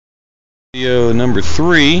Video number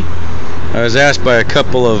 3. I was asked by a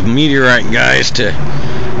couple of meteorite guys to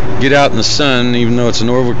get out in the sun even though it's an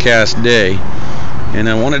overcast day, and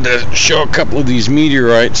I wanted to show a couple of these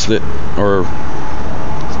meteorites that are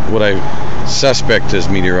what I suspect as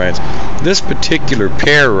meteorites. This particular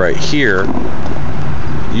pair right here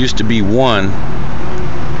used to be one,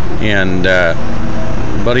 and a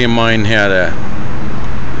buddy of mine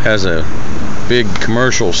has a big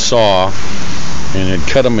commercial saw and had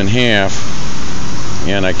cut them in half,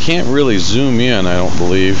 and I can't really zoom in, I don't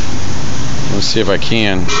believe. Let's see if I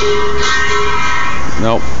can.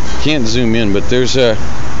 Nope, can't zoom in, but there's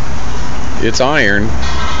it's iron,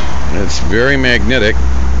 it's very magnetic,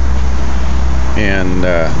 and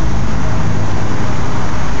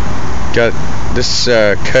got this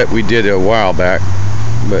cut we did a while back,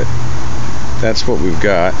 but that's what we've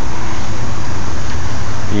got.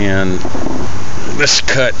 And this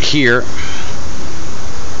cut here,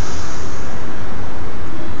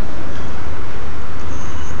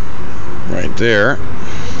 right there,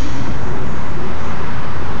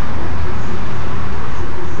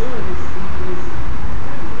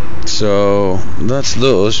 so that's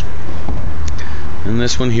those. And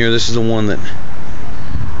this one here, this is the one that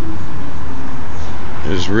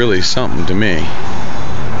is really something to me. It's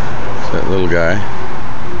that little guy.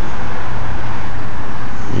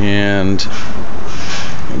 And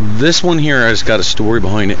this one here has got a story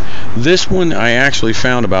behind it. This one I actually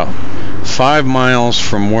found about 5 miles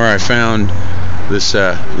from where I found this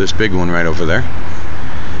big one right over there.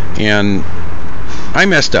 And I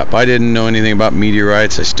messed up. I didn't know anything about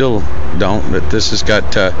meteorites. I still don't, but this has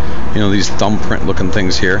got these thumbprint looking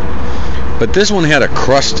things here. But this one had a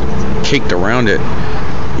crust caked around it,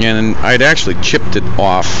 and I'd actually chipped it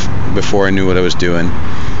off before I knew what I was doing.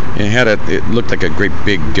 And it looked like a great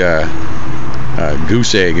big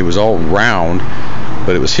goose egg. It was all round,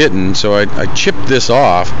 but it was hidden, so I chipped this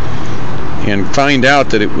off and find out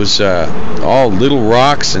that it was all little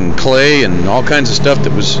rocks and clay and all kinds of stuff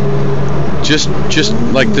that was just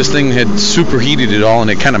like this thing had superheated it all, and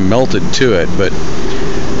it kind of melted to it. But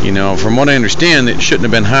from what I understand, it shouldn't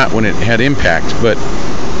have been hot when it had impact, but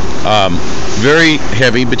very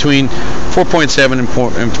heavy, between 4.7 and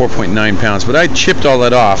 4.9 pounds. But I chipped all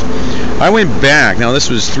that off. I went back, now this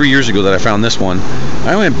was 3 years ago that I found this one.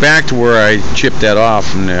 I went back to where I chipped that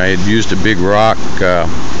off, and I had used a big rock,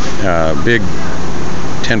 big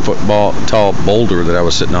 10-foot tall boulder that I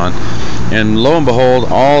was sitting on, and lo and behold,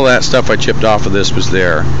 all that stuff I chipped off of this was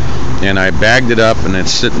there, and I bagged it up, and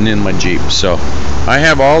it's sitting in my Jeep. So I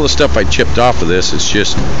have all the stuff I chipped off of this. It's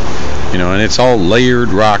just, and it's all layered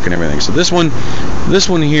rock and everything. So this one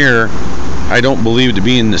here, I don't believe to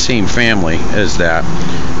be in the same family as that,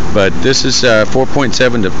 but this is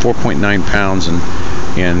 4.7 to 4.9 pounds, and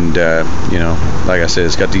like I said,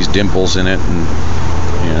 it's got these dimples in it,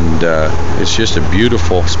 and it's just a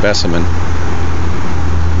beautiful specimen,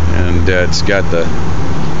 and it's got the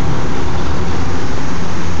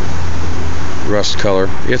rust color.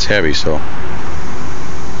 It's heavy, so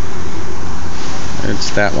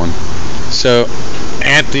it's that one. So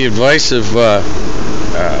at the advice of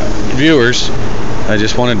viewers, I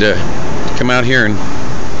just wanted to come out here and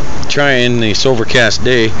try, in this overcast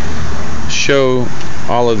day, show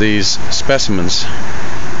all of these specimens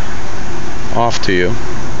off to you.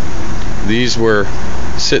 These were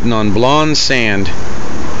sitting on blonde sand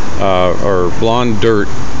or blonde dirt,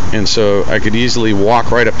 and so I could easily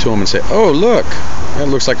walk right up to them and say, oh look, that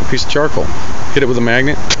looks like a piece of charcoal. Hit it with a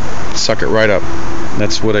magnet, suck it right up.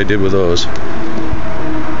 That's what I did with those.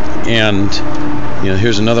 And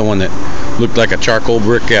here's another one that looked like a charcoal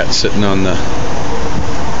briquette sitting on the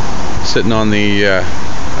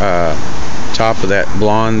top of that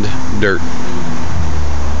blonde dirt.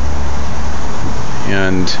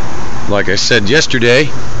 And like I said yesterday,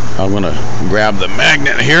 I'm gonna grab the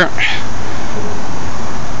magnet here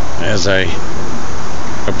as I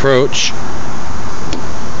approach.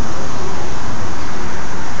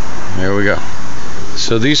 There we go.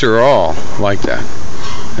 So these are all like that,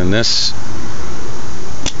 and this,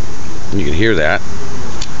 you can hear that.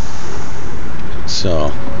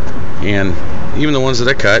 So, and even the ones that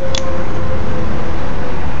I cut,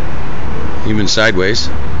 even sideways.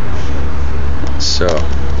 So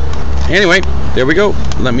anyway, there we go.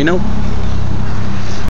 Let me know.